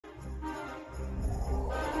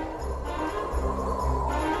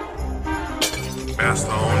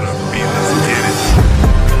faster on the beat. Let's get it.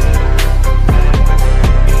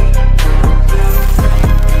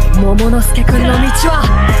 Momonosuke君の道は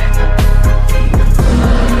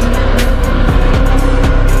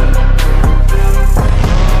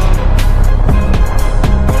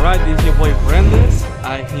Alright, this is your boy Brendan.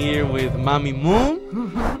 I'm here with Mami Moon.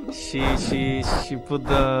 She put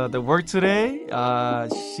the work today.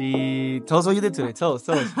 She tell us what you did today. Tell us.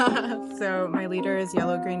 So my leader is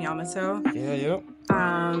Yellow Green Yamato. Yeah.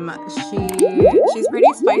 She's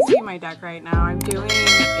pretty spicy in my deck right now. I'm doing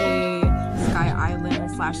a Sky Island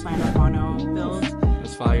 / Land of Wano build.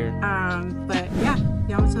 That's fire. But yeah,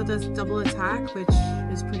 Yamato does double attack, which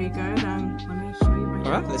is pretty good. Let me show you my deck.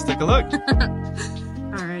 Alright, let's take a look.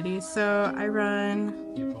 Alrighty, so I run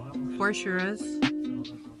 4 Shuras.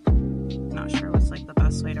 Not sure what's like the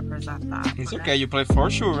best way to present that. It's okay, you play 4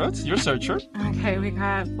 Shuras. You're a searcher. Okay, we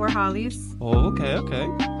got 4 Hollies. Oh, okay.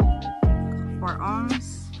 4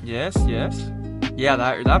 Oms. Yes. Yeah,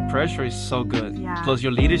 that pressure is so good. Yeah. Plus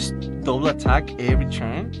your leader's double attack every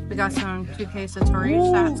turn. We got some 2K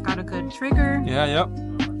Satoris that's got a good trigger. Yeah.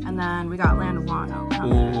 And then we got Land of Wano.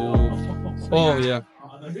 Oh yeah.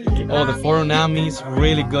 Oh, the 4 Nami's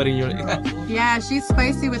really good in your... Yeah, she's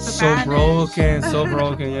spicy with the so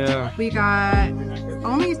broken, yeah. We got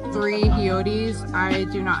only 3 Hyotis. I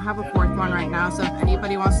do not have a 4th one right now, so if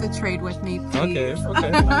anybody wants to trade with me, please.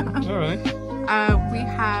 Okay. Alright. We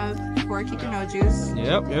have 4 Kikunojus.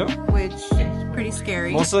 Yep. Which is pretty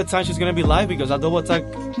scary. Most of the time she's gonna be live because that double attack...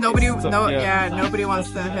 Nobody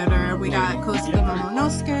wants to hit her. We got Kosuke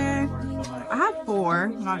Momonosuke. I have 4.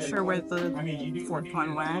 I'm not sure where the 4th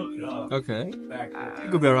one went. Okay.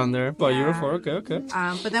 It could be around there, but you're a 4. Okay.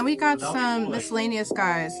 But then we got some miscellaneous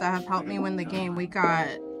guys that have helped me win the game. We got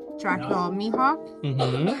Dracula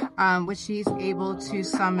Mihawk, which he's able to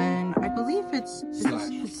summon, I believe it's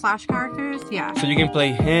slash characters. Yeah. So you can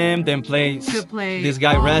play him, then play this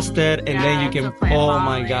guy rested, and then you can... Oh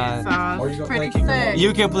my god. So it's pretty sick.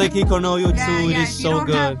 You can play Kikunojo too. It is so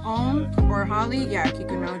good. Or Holly, yeah,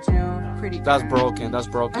 Kikunojo, pretty good. That's broken.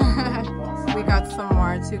 We got some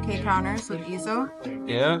more 2K counters with Izo.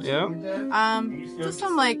 Yeah. Just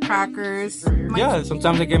some like crackers.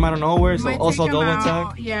 Sometimes they came out of nowhere, so also double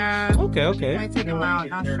attack. Yeah. Okay. Might take him out,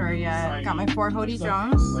 not sure yet. Got my 4 Hody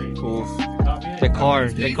Jones. Cool. The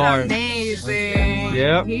card. He's amazing.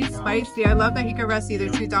 Yeah. He's spicy. I love that he can rest either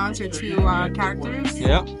 2 dons or 2 characters.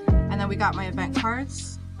 Yeah. And then we got my event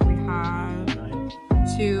cards. We have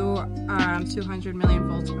 2 200 million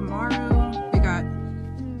volts Kamaru. We got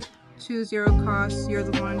 2 0 costs. You're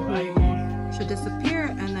the one who should disappear,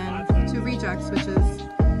 and then 2 rejects, which is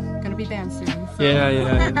gonna be banned soon. So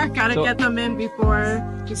Yeah. gotta get them in before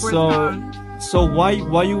it's gone. So why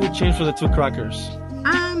you would change for the 2 crackers?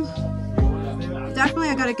 Definitely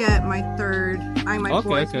I gotta get my 3rd. My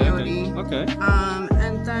 4th Yodi. Okay.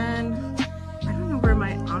 And then I don't know where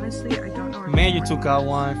honestly I don't know where. Man, you took out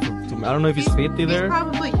one from, I don't know if he's 50 there.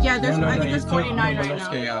 Probably, yeah. I think there's 49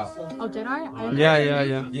 right now. Oh, did I?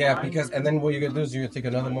 Yeah. Yeah, because and then what you're gonna do is you're gonna take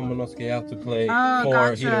another Momonosuke out to play 4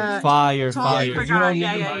 gotcha. heaters. Fire.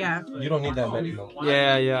 You don't need that many.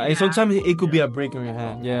 Yeah. And sometimes it could be a break in your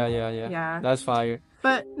hand. Yeah. That's fire.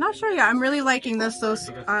 But not sure yet. I'm really liking this so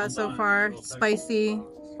far. Spicy.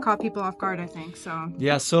 Caught people off guard, I think. So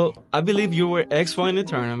yeah. So I believe you were X1 in the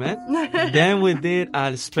tournament. Then we did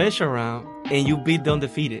a special round, and you beat the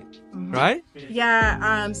undefeated, right?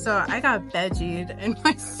 Yeah. So I got veggied in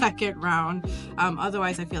my 2nd round.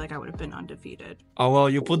 Otherwise, I feel like I would have been undefeated. Oh well,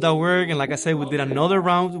 you put that work, and like I said, we did another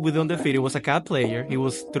round with the undefeated. It was a cat player. He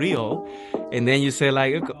was 3-0, and then you said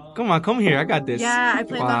like, come here, I got this. Yeah, I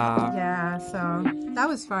played that. Yeah. So that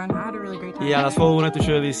was fun. I had a really great time. Yeah, that's why we wanted to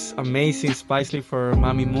show this amazing Spicely for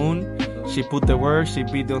Mami Moon. She put the work, she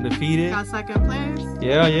beat the undefeated. Got 2nd place.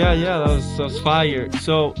 Yeah. That was fire.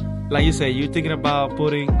 So, like you say, you're thinking about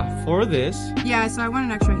putting a 4 this. Yeah, so I want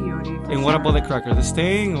an extra Hiyori. And what about the cracker? The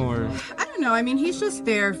staying or? I don't know. I mean, he's just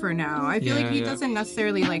there for now. I feel like he doesn't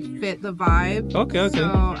necessarily like fit the vibe. Okay. So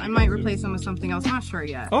I might replace him with something else. Not sure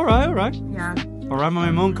yet. All right. Yeah. All right,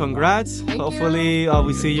 Mami Moon, congrats. Hopefully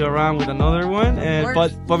we see you around with another one. And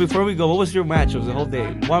but before we go, what was your match of the whole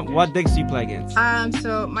day? What decks do you play against?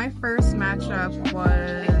 So my first matchup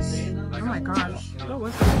was, oh my gosh, what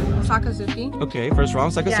was it? Sakazuki. Okay, first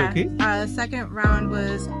round Sakazuki. Yeah. 2nd round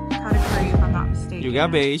was Katakuri, if I'm not mistaken. You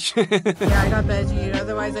got beige. Yeah, I got veggied.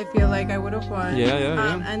 Otherwise, I feel like I would have won.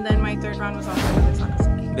 Yeah. And then my 3rd round was also with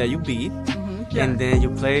Sakazuki. That you beat. Yeah. And then you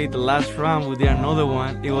played the last round with another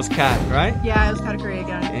one. It was Cat, right? Yeah, it was Katakuri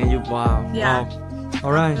again. And you, wow. Yeah. Wow.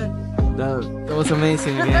 All right. That was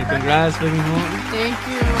amazing again. Congrats, Mami Moon. Thank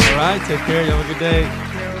you. All right. Take care. You have a good day.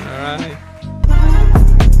 Thank you. All right.